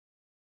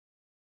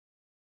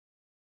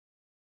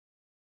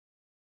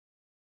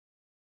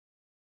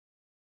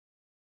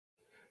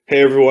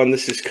Hey everyone,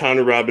 this is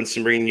Conor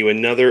Robinson bringing you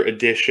another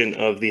edition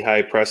of the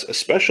High Press, a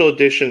special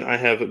edition. I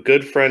have a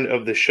good friend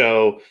of the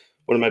show,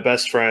 one of my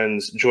best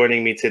friends,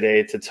 joining me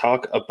today to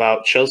talk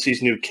about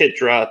Chelsea's new kit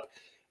drop,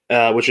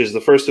 which is the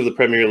first of the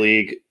Premier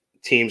League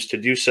teams to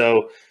do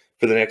so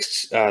for the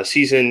next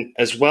season,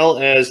 as well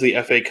as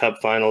the FA Cup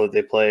final that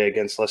they play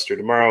against Leicester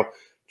tomorrow.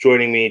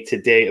 Joining me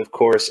today, of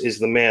course, is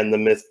the man, the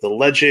myth, the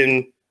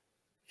legend,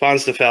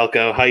 Alfonso De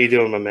Falco. How you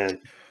doing, my man?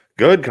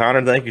 Good,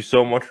 Connor. Thank you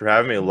so much for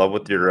having me. I love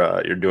what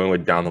you're doing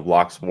with Down the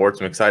Block Sports.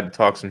 I'm excited to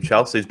talk some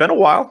Chelsea. It's been a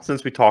while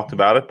since we talked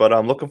about it, but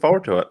I'm looking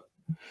forward to it.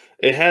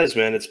 It has,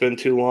 man. It's been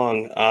too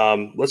long.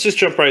 Let's just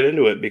jump right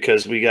into it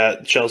because we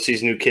got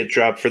Chelsea's new kit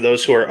drop. For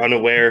those who are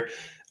unaware,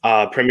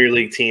 Premier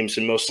League teams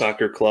and most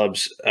soccer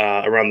clubs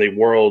around the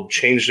world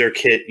change their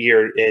kit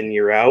year in,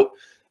 year out.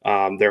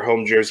 Their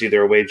home jersey,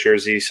 their away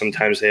jersey.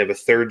 Sometimes they have a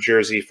third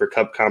jersey for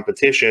cup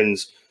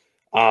competitions.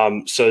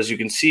 So as you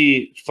can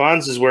see,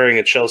 Fonz is wearing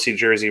a Chelsea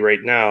jersey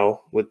right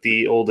now with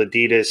the old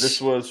Adidas. This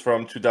was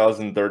from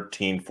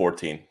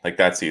 2013-14, like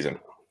that season.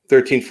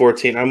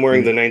 13-14. I'm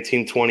wearing the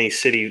 1920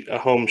 City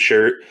home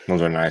shirt.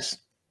 Those are nice.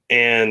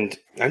 And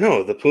I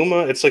know the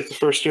Puma, it's like the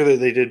first year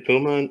that they did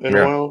Puma in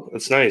a while.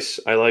 It's nice.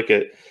 I like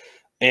it.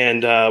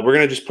 And we're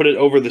going to just put it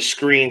over the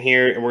screen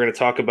here, and we're going to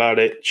talk about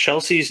it.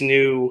 Chelsea's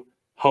new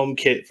home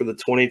kit for the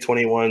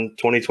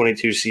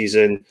 2021-2022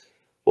 season.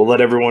 We'll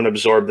let everyone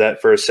absorb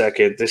that for a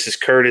second. This is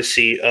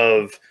courtesy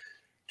of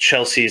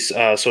Chelsea's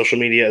social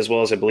media, as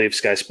well as, I believe,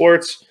 Sky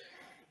Sports.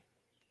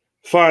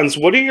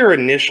 Fonz, what are your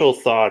initial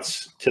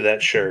thoughts to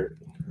that shirt?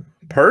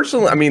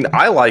 Personally, I mean,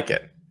 I like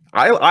it.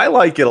 I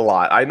like it a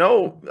lot. I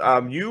know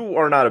you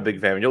are not a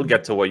big fan. You'll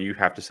get to what you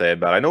have to say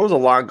about it. I know there's a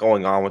lot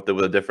going on with it,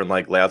 with the different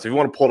like layouts. If you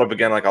want to pull it up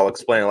again, like I'll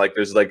explain. Like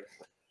there's like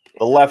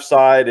the left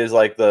side is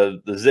like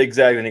the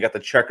zigzag, and you got the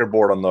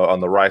checkerboard on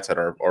the right side,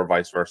 or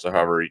vice versa,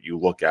 however you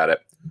look at it.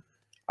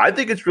 I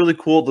think it's really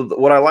cool.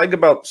 What I like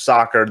about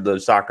the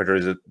soccer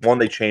jerseys, one,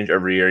 they change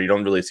every year. You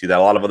don't really see that.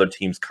 A lot of other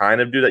teams kind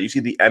of do that. You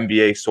see the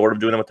NBA sort of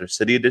doing it with their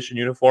City Edition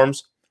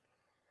uniforms.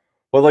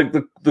 But like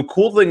the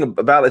cool thing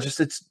about it, it's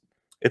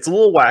a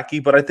little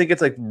wacky, but I think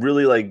it's like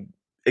really like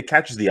it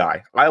catches the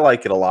eye. I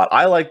like it a lot.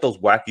 I like those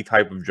wacky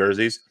type of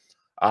jerseys.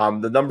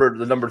 The number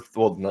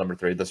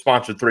 3, the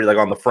sponsored 3, like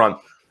on the front.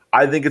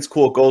 I think it's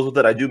cool. It goes with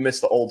it. I do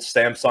miss the old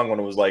stamp song when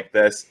it was like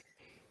this.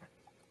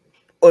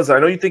 Listen, I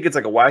know you think it's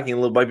like a wacky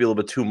and might be a little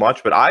bit too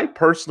much, but I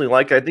personally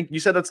like it. I think you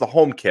said that's the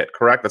home kit,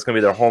 correct? That's going to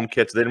be their home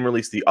kit. So they didn't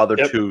release the other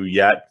two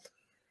yet.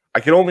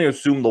 I can only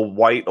assume the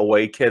white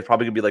away kit is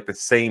probably going to be like the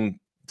same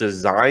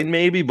design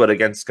maybe, but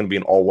again, it's going to be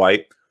an all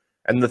white.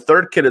 And the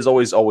third kit is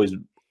always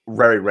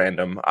very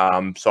random.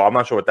 So I'm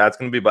not sure what that's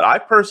going to be, but I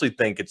personally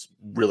think it's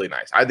really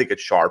nice. I think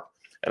it's sharp,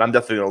 and I'm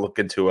definitely going to look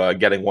into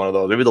getting one of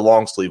those. Maybe the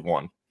long sleeve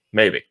one,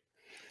 maybe.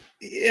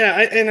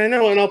 Yeah, I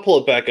know, and I'll pull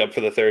it back up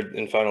for the third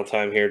and final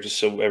time here just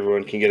so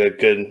everyone can get a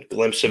good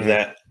glimpse of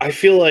that. I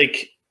feel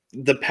like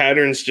the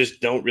patterns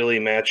just don't really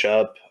match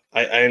up.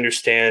 I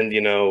understand,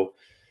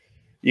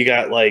 you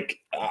got like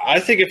 – I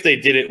think if they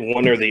did it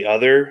one or the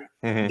other,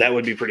 that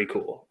would be pretty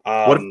cool.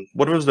 What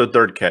was the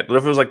third kit? What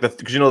if it was like because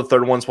the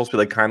third one's supposed to be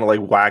like kind of like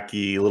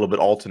wacky, a little bit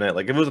alternate.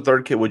 Like if it was a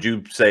third kit, would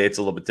you say it's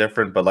a little bit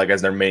different? But like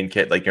as their main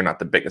kit, like you're not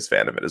the biggest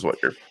fan of it is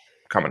what you're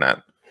coming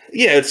at.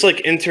 Yeah, it's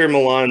like Inter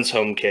Milan's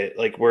home kit,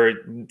 like where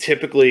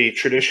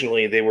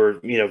traditionally they were,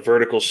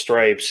 vertical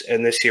stripes,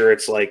 and this year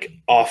it's like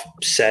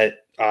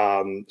offset,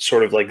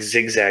 sort of like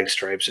zigzag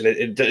stripes, and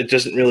it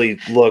doesn't really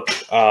look.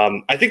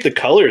 I think the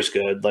color is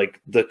good, like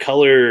the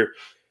color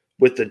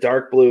with the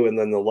dark blue and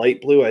then the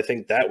light blue. I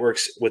think that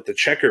works with the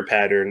checker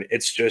pattern.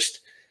 It's just,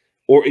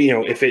 or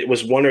if it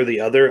was one or the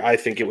other, I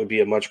think it would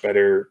be a much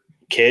better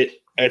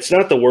kit. It's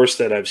not the worst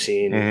that I've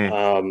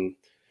seen.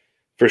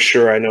 For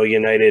sure, I know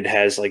United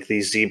has like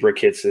these zebra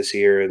kits this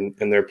year, and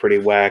they're pretty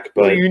whack.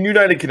 But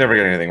United can never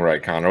get anything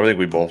right, Connor. I think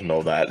we both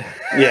know that.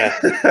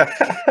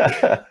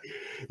 Yeah,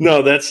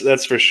 no,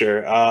 that's for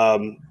sure.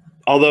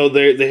 Although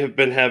they have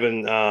been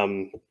having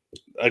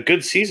a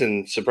good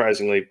season,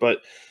 surprisingly. But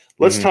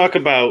let's talk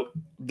about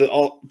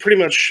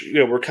pretty much.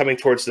 We're coming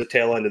towards the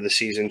tail end of the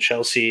season.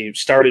 Chelsea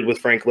started with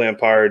Frank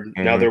Lampard.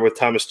 Now they're with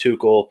Thomas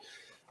Tuchel.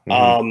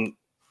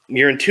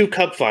 You're in 2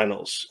 cup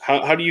finals.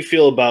 How do you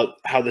feel about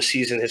how the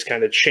season has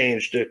kind of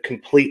changed a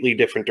completely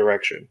different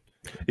direction?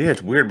 Yeah,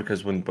 it's weird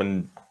because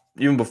when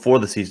even before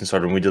the season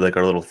started, when we did like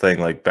our little thing,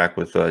 like back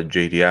with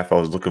JDF, I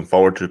was looking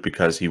forward to it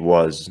because he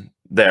was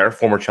there,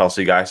 former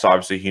Chelsea guy. So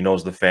obviously he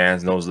knows the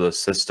fans, knows the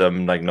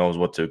system, like knows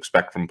what to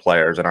expect from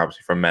players, and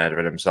obviously from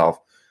management himself.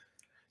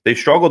 They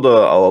struggled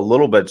a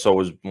little bit, so it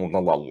was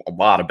a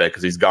lot of it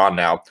because he's gone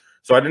now.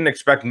 So I didn't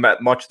expect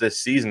much this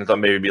season. I thought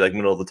maybe it'd be like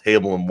middle of the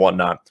table and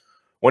whatnot.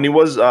 When he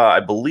was, I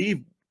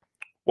believe,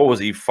 what was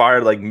he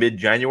fired like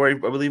mid-January? I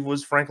believe it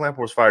was Frank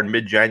Lampard was fired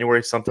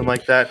mid-January, something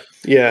like that.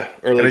 Yeah,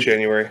 early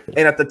January.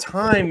 And at the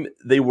time,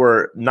 they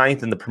were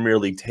 9th in the Premier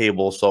League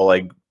table, so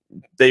like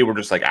they were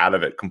just like out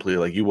of it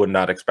completely. Like you would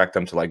not expect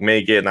them to like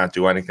make it, not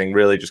do anything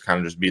really, just kind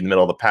of just be in the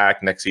middle of the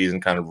pack next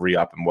season, kind of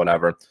re-up and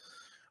whatever.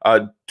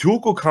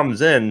 Tuchel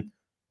comes in,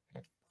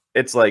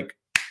 it's like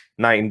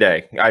night and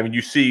day. I mean,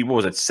 you see, what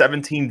was it,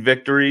 17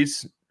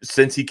 victories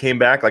since he came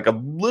back? Like a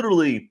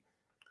literally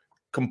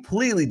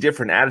completely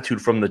different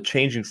attitude from the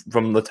changing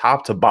from the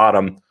top to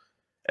bottom.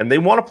 And they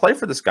want to play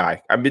for this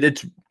guy. I mean,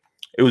 it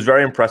was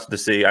very impressive to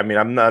see. I mean,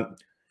 I don't know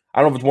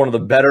if it's one of the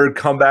better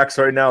comebacks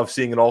right now of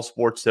seeing in all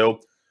sports too.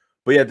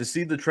 But yeah, to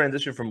see the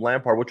transition from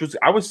Lampard, which was,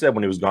 I was sad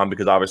when he was gone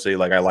because obviously,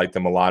 like, I liked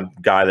him a lot,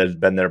 guy that's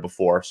been there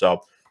before.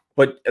 So,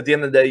 but at the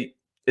end of the day,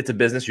 it's a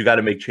business. You got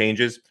to make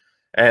changes.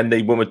 And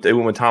they went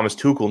with Thomas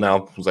Tuchel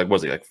now.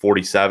 Was he like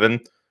 47?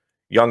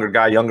 Younger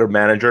guy, younger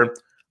manager.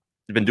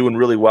 He's been doing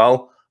really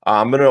well.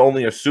 I'm going to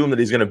only assume that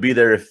he's going to be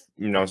there if,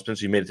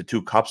 since he made it to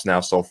 2 cups now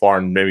so far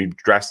and maybe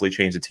drastically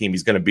changed the team,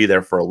 he's going to be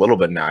there for a little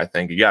bit now, I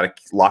think. You got to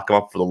lock him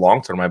up for the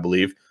long term, I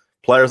believe.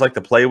 Players like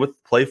to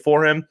play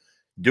for him,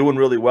 doing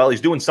really well.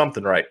 He's doing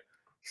something right.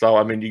 So,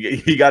 I mean,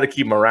 you got to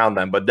keep him around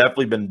them, but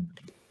definitely been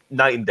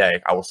night and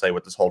day, I will say,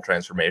 with this whole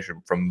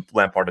transformation from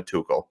Lampard to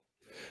Tuchel.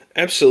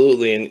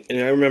 Absolutely. And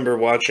I remember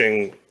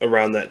watching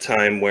around that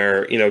time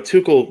where,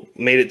 Tuchel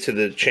made it to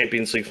the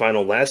Champions League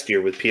final last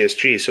year with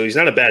PSG. So he's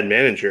not a bad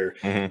manager.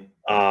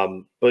 Mm-hmm.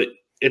 But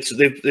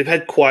they've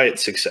had quiet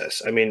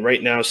success. I mean,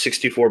 right now,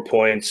 64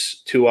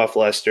 points, 2 off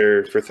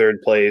Leicester for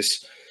 3rd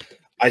place.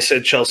 I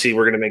said Chelsea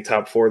were going to make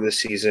top 4 this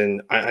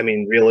season. I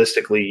mean,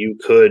 realistically, you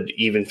could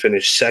even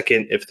finish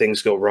 2nd if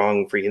things go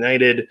wrong for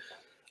United.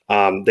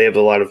 They have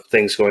a lot of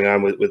things going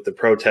on with the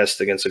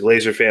protest against the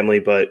Glazer family,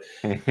 but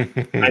I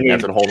mean,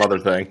 that's a whole other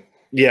thing.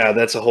 Yeah,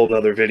 that's a whole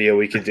other video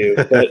we could do.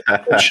 But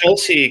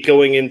Chelsea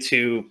going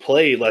into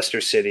play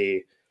Leicester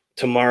City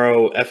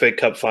tomorrow, FA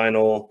Cup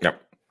final. Yep.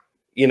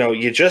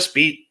 You just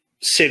beat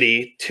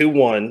City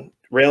 2-1,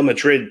 Real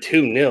Madrid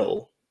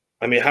 2-0.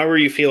 I mean, how are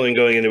you feeling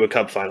going into a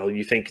cup final?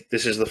 You think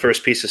this is the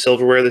first piece of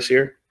silverware this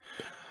year?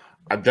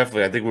 I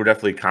think we're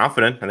definitely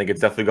confident. I think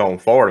it's definitely going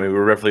forward. I mean,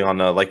 we're definitely on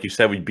like you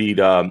said, we beat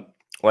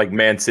like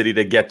Man City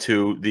to get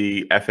to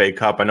the FA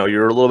Cup. I know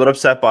you're a little bit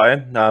upset by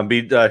it.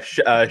 Beat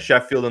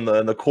Sheffield in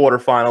the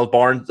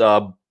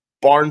quarterfinals.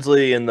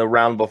 Barnsley in the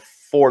round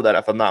before that,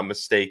 if I'm not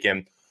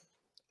mistaken.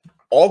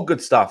 All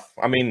good stuff.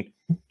 I mean,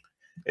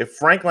 if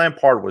Frank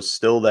Lampard was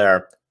still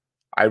there,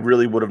 I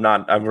really would have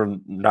not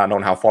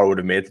known how far we would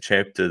have made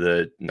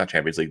it not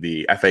Champions League,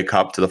 the FA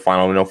Cup to the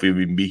final. I don't know if we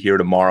would even be here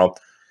tomorrow.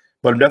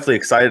 But I'm definitely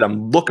excited.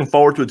 I'm looking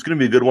forward to it. It's going to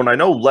be a good one. I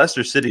know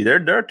Leicester City, they're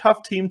a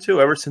tough team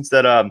too. Ever since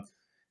that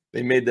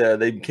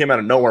they came out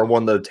of nowhere and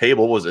won the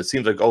table. It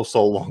seems like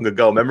so long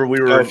ago. Remember we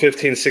were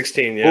 15,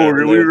 16, yeah.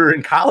 We were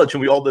in college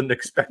and we all didn't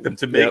expect them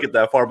to make it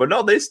that far. But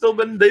no, they've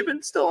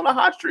been still on a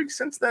hot streak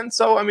since then.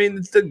 So I mean,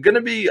 it's going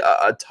to be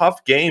a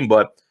tough game,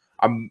 but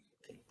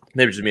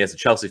maybe just me as a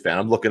Chelsea fan,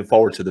 I'm looking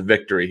forward to the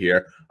victory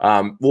here.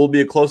 Will it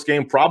be a close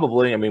game?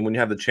 Probably. I mean, when you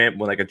have a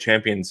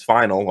champions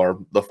final or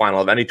the final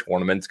of any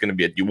tournament, it's going to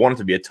be you want it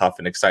to be a tough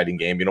and exciting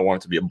game. You don't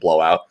want it to be a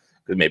blowout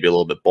because it may be a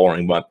little bit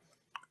boring, but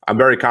I'm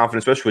very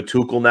confident, especially with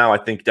Tuchel now. I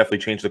think definitely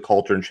changed the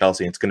culture in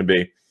Chelsea. It's going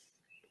to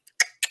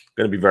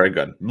be very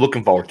good.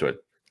 Looking forward to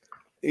it.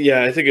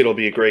 Yeah, I think it'll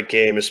be a great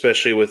game,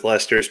 especially with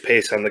Leicester's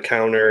pace on the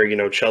counter.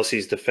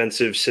 Chelsea's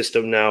defensive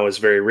system now is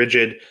very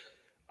rigid.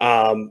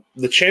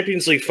 The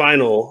Champions League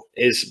final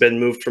has been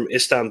moved from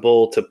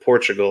Istanbul to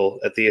Portugal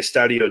at the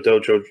Estadio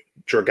do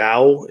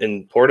Dragão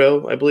in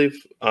Porto, I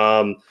believe.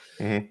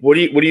 What do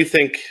you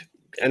think?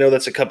 I know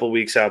that's a couple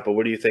weeks out, but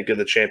what do you think of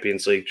the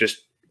Champions League?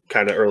 Just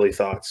kind of early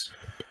thoughts.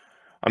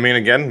 I mean,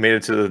 again, made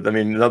it to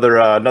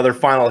another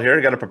final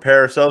here. Got to prepare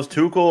ourselves.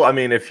 Tuchel, I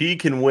mean, if he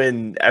can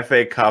win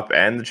FA Cup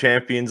and the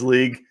Champions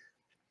League,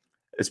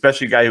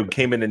 especially a guy who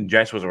came in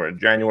January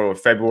or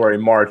February,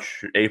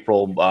 March,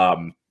 April,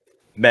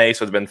 May,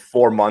 so it's been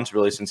 4 months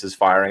really since his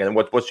firing. And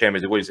what's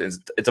Champions League?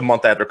 It's a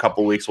month after a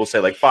couple of weeks. We'll say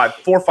like 4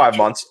 or 5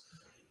 months.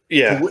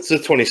 Yeah, it's the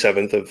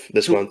 27th of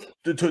this month.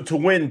 To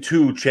win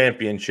 2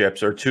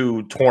 championships or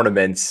 2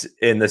 tournaments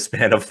in the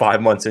span of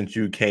 5 months since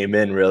you came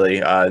in,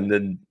 really. And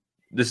then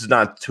this is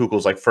not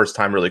Tuchel's first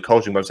time really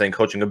coaching, but I'm saying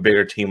coaching a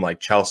bigger team like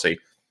Chelsea.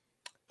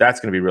 That's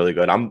going to be really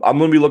good. I'm going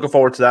to be looking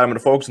forward to that. I'm going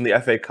to focus on the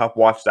FA Cup,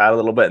 watch that a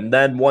little bit, and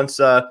then once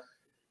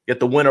get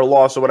the win or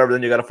loss or whatever,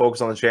 then you got to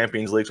focus on the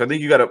Champions League. So I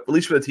think you got to, at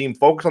least for the team,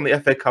 focus on the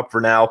FA Cup for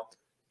now,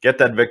 get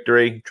that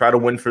victory, try to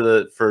win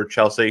for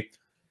Chelsea,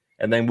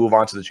 and then move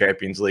on to the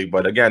Champions League.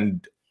 But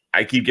again,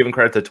 I keep giving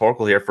credit to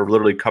Tuchel here for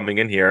literally coming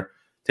in here,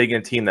 taking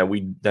a team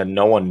that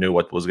no one knew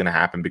what was going to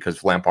happen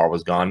because Lampard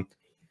was gone,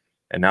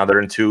 and now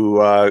they're in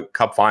 2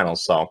 cup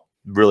finals. So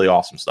really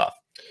awesome stuff.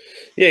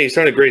 Yeah, he's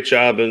done a great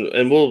job,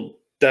 and we'll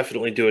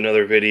definitely do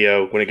another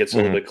video when it gets a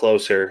little bit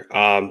closer.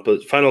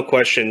 But final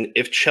question: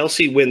 if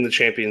Chelsea win the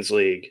Champions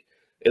League,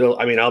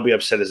 I'll be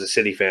upset as a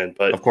City fan,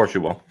 but of course you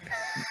will.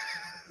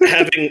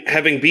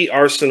 having beat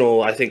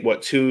Arsenal, I think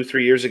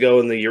 2-3 years ago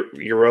in the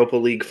Europa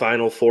League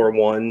final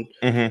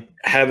 4-1,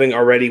 having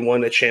already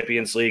won a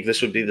Champions League,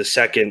 this would be the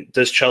second.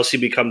 Does Chelsea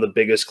become the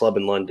biggest club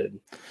in London?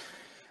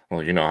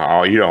 Well, you know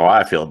how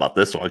I feel about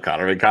this one,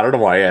 Connor. I don't know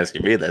why you're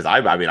asking me this.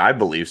 I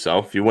believe so.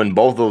 If you win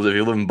both of those, if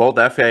you live in both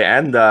FA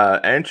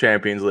and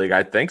Champions League,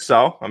 I think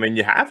so. I mean,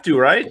 you have to,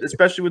 right?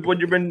 Especially with what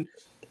you've been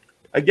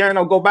again,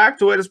 I'll go back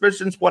to it, especially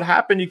since what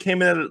happened. You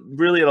came in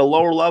really at a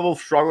lower level,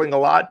 struggling a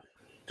lot.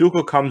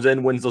 Tuchel comes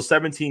in, wins those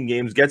 17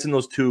 games, gets in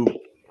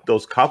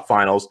those cup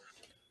finals.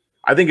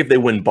 I think if they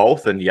win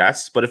both, then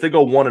yes. But if they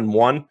go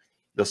 1-1,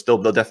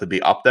 they'll definitely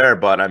be up there.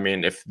 But I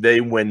mean, if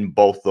they win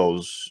both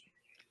those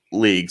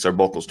leagues or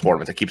both those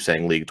tournaments, I keep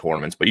saying league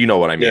tournaments, but you know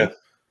what I mean. Yeah.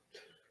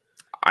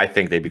 I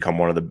think they become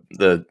one of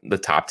the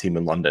top team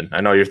in London.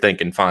 I know you're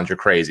thinking, Fonz, you're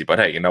crazy, but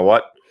hey, you know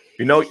what?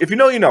 If you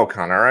know,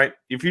 Connor, all right?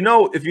 If you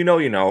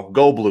know,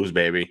 go Blues,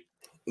 baby.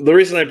 The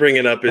reason I bring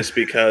it up is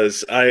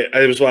because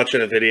I was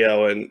watching a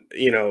video and,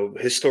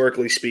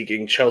 historically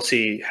speaking,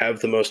 Chelsea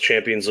have the most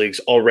Champions Leagues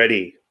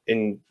already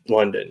in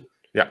London.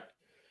 Yeah.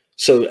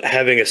 So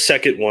having a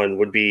second one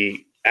would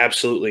be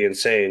absolutely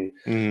insane.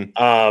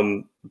 Mm-hmm.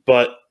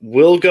 But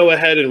we'll go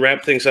ahead and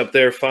wrap things up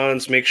there.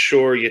 Fonz, make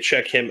sure you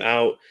check him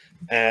out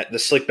at the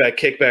Slickback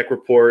Kickback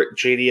Report,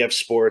 JDF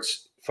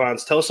Sports.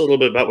 Fonz, tell us a little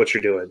bit about what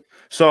you're doing.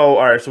 So,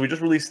 all right, so we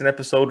just released an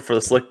episode for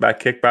the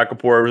Slickback Kickback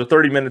Report. It was a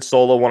 30-minute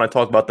solo when I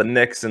talked about the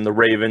Knicks and the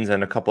Ravens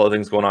and a couple of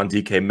things going on.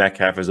 DK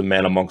Metcalf is a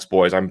man amongst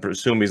boys. I'm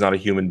assuming he's not a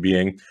human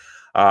being.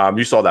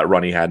 You saw that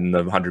run he had in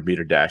the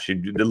 100-meter dash. He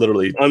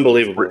literally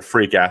unbelievable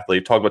freak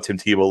athlete. Talk about Tim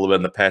Tebow a little bit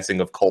in the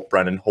passing of Colt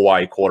Brennan,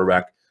 Hawaii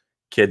quarterback.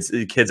 Kids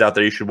out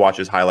there, you should watch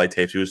his highlight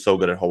tapes. He was so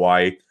good at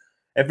Hawaii.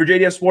 And for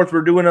JDF Sports,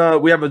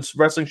 we have a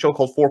wrestling show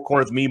called Four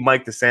Corners. Me,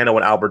 Mike DeSanto,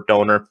 and Albert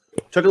Donor.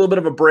 Took a little bit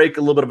of a break,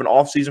 a little bit of an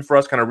off season for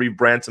us, kind of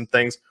rebrand some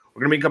things.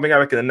 We're going to be coming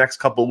back in the next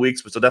couple of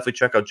weeks, but so definitely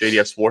check out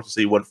JDF Sports to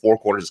see when Four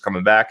Corners is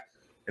coming back.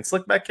 And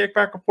Slickback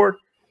Kickback Report,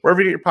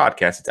 wherever you get your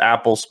podcasts. It's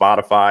Apple,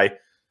 Spotify,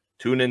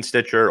 TuneIn,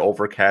 Stitcher,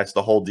 Overcast,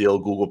 the whole deal,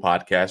 Google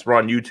Podcasts. We're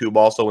on YouTube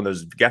also when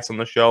there's guests on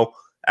the show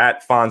at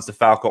Alfonso De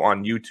Falco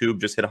on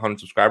YouTube. Just hit 100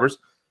 subscribers.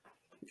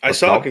 I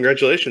saw.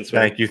 Congratulations,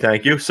 man.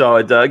 Thank you. So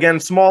again,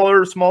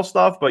 small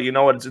stuff, but you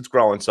know what? It's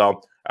growing.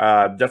 So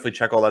definitely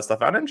check all that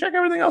stuff out and check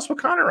everything else with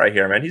Connor right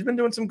here, man. He's been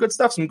doing some good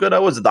stuff. Some good.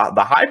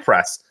 The high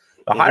press,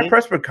 high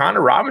press for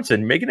Conor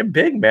Robinson, making it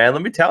big, man.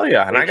 Let me tell you.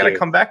 And I got to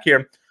come back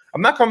here.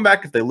 I'm not coming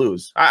back if they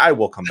lose. I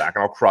will come back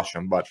and I'll crush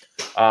them. But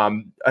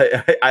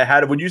I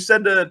had when you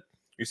said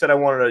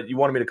you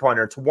wanted me to come on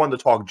here to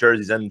talk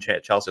jerseys and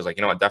Chelsea. I was like,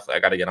 you know what? Definitely, I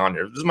got to get on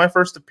here. This is my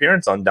first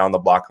appearance on Down the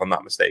Block, if I'm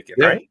not mistaken,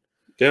 right?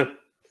 Yeah.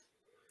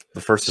 The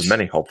first of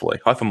many,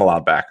 hopefully. If I'm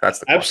allowed back, that's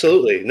the question.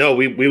 Absolutely. No,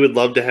 we would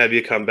love to have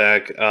you come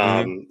back.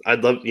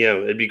 I'd love,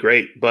 it'd be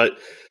great. But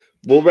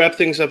we'll wrap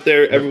things up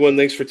there. Everyone,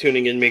 thanks for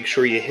tuning in. Make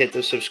sure you hit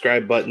the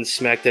subscribe button,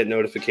 smack that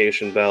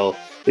notification bell,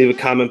 leave a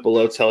comment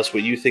below, tell us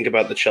what you think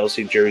about the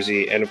Chelsea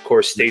jersey, and of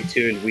course, stay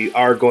tuned. We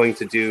are going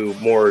to do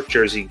more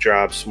jersey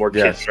drops, more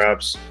kit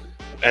drops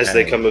as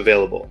they come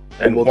available.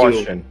 And we'll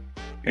question.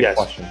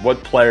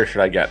 What player should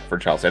I get for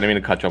Chelsea? I didn't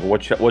mean to cut you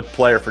off. What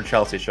player for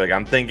Chelsea should I get?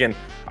 I'm thinking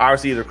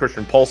obviously either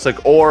Christian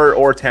Pulisic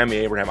or Tammy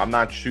Abraham. I'm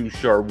not too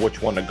sure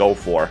which one to go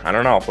for. I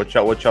don't know. What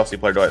Chelsea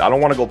player do I don't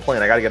want to go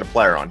plain. I got to get a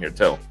player on here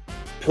too.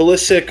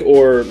 Pulisic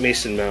or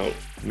Mason Mount?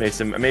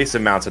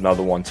 Mason Mount's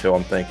another one too.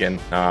 I'm thinking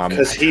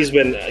because he's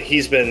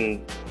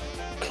been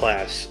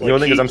class.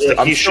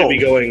 He should be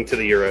going to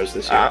the Euros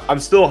this year. I'm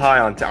still high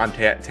on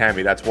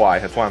Tammy. That's why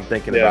I'm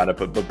thinking about it.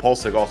 But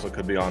Pulisic also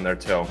could be on there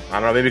too. I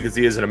don't know, maybe because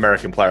he is an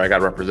American player. I got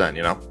to represent.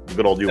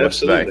 Good old US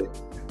today.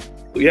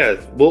 Yeah,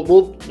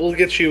 we'll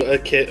get you a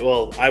kit.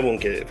 Well, I won't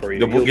get it for you.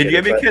 Can you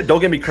give me a kit?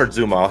 Don't give me Kurt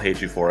Zuma. I'll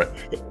hate you for it.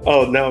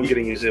 Oh, now I'm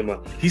getting you Zuma.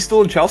 He's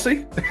still in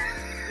Chelsea?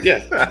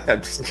 Yeah.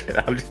 I'm just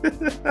kidding.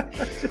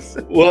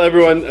 Well,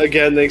 everyone,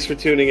 again, thanks for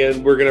tuning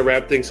in. We're going to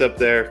wrap things up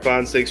there.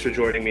 Fonz, thanks for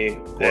joining me.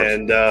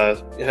 And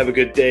have a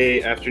good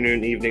day,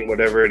 afternoon, evening,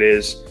 whatever it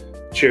is.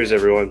 Cheers,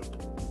 everyone.